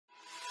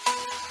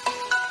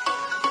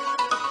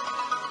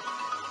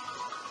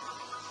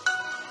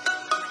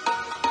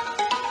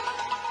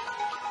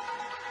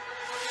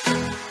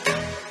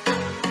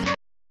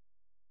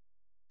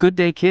Good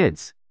day,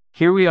 kids.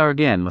 Here we are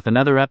again with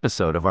another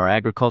episode of our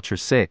Agriculture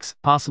 6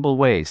 Possible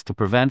Ways to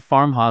Prevent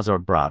Farm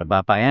Hazard brought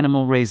about by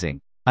Animal Raising.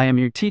 I am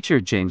your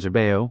teacher, James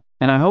Urbeo,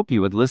 and I hope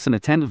you would listen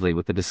attentively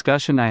with the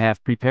discussion I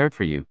have prepared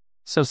for you.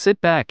 So sit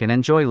back and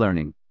enjoy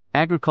learning.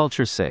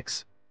 Agriculture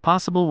 6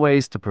 Possible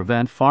Ways to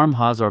Prevent Farm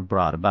Hazard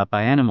brought about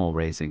by Animal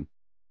Raising.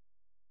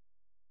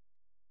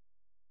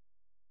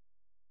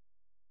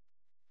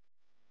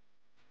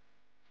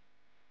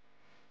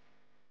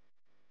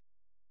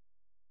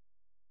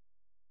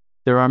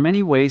 There are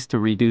many ways to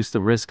reduce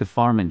the risk of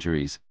farm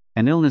injuries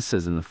and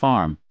illnesses in the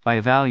farm by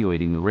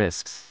evaluating the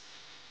risks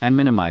and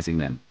minimizing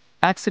them.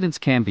 Accidents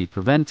can be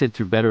prevented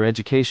through better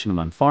education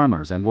among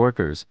farmers and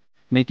workers,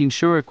 making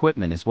sure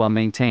equipment is well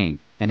maintained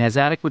and has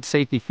adequate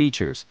safety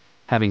features,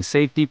 having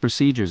safety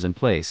procedures in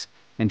place,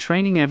 and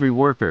training every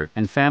worker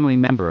and family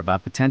member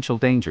about potential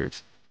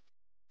dangers.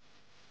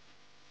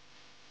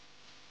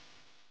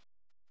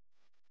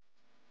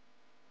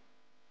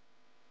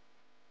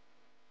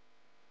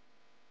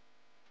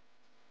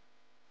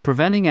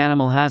 Preventing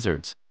animal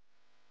hazards.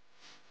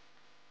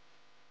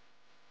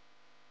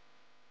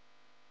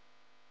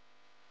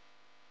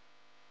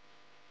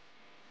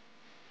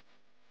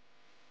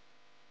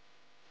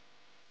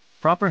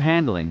 Proper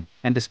handling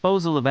and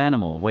disposal of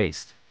animal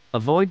waste.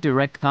 Avoid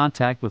direct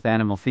contact with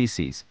animal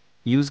feces.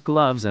 Use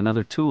gloves and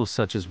other tools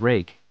such as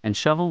rake and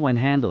shovel when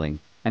handling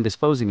and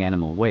disposing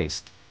animal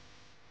waste.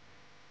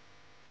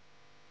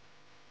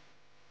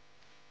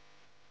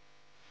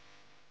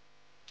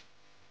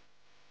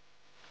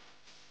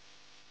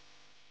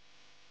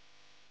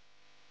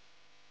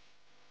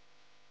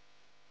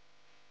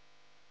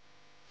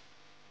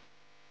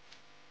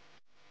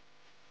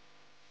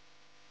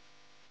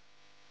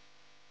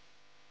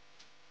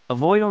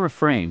 Avoid or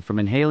refrain from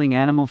inhaling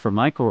animal fur.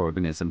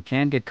 Microorganism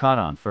can get caught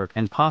on fur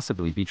and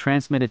possibly be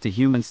transmitted to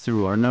humans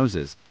through our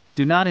noses.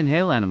 Do not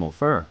inhale animal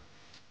fur.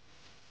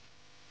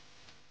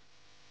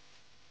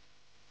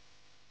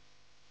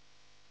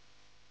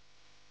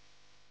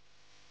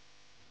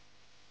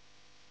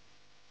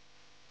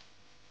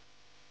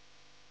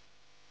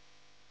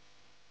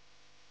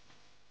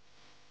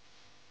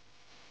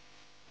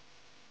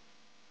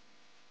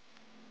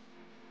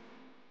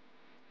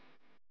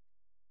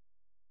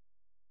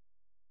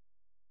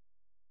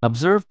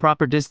 Observe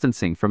proper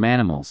distancing from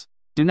animals.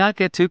 Do not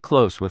get too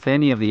close with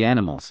any of the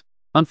animals.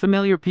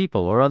 Unfamiliar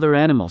people or other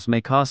animals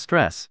may cause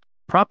stress.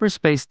 Proper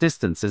space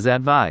distance is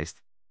advised.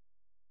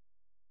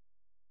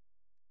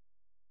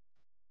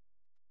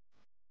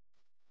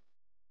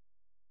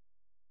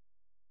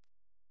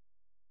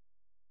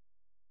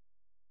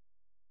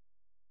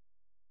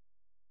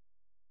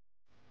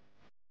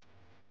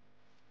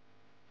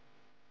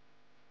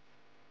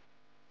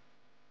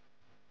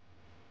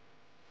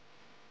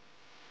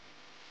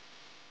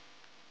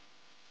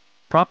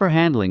 Proper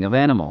handling of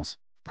animals.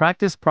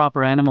 Practice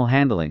proper animal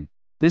handling.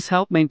 This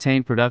helps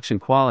maintain production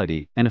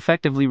quality and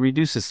effectively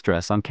reduces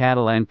stress on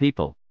cattle and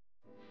people.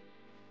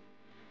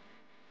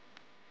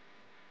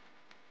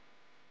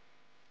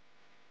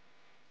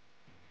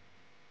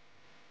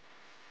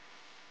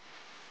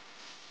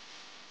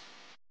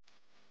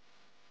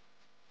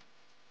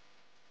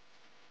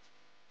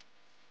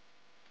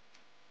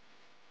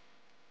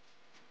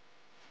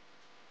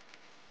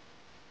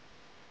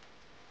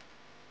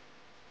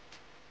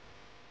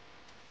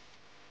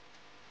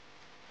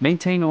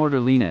 Maintain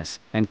orderliness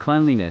and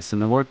cleanliness in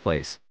the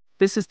workplace.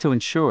 This is to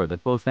ensure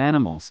that both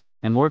animals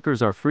and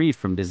workers are free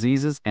from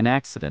diseases and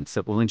accidents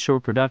that will ensure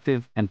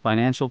productive and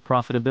financial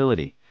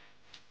profitability.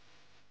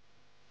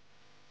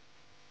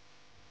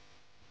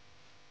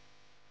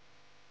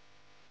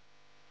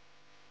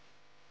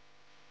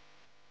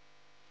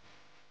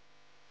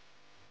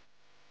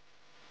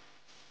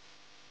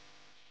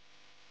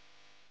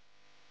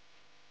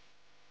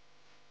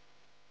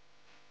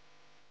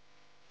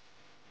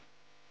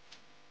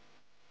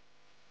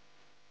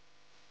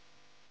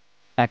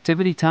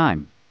 Activity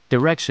time.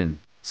 Direction.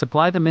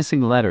 Supply the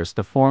missing letters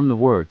to form the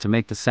word to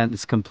make the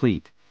sentence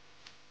complete.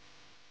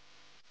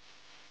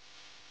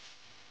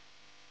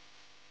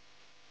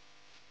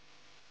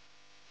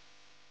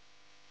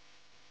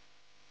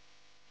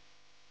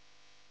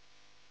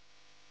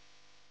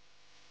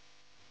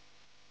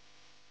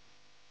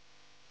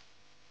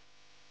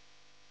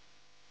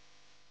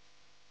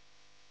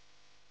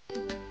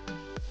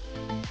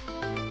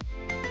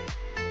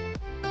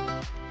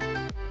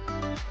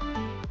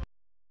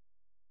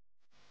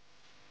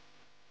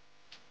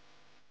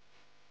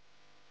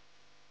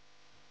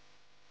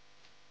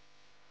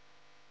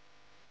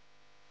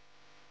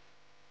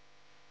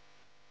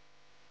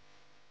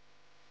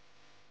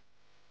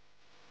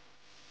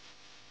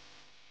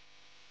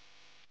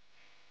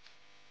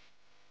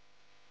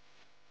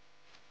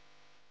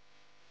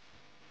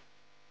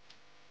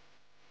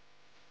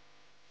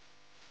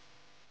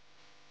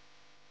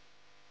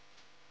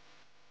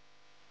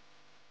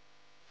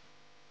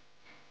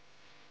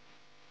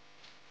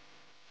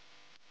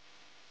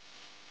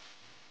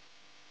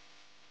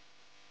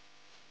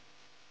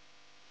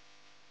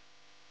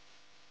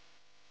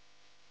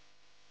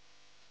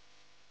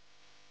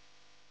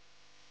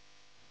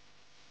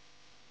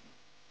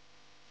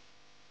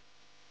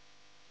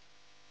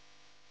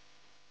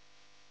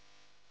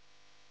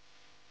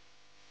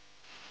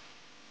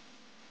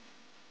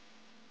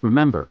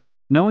 Remember,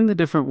 knowing the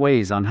different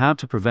ways on how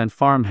to prevent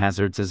farm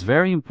hazards is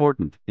very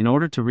important in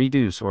order to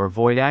reduce or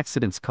avoid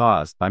accidents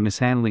caused by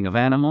mishandling of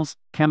animals,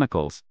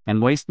 chemicals,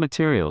 and waste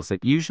materials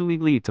that usually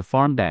lead to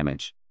farm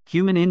damage,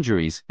 human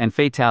injuries, and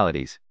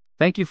fatalities.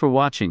 Thank you for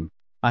watching.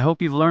 I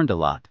hope you've learned a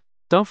lot.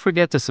 Don't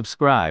forget to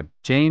subscribe,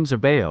 James or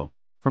Bayo,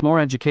 for more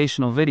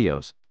educational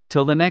videos.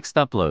 Till the next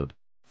upload.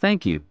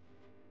 Thank you.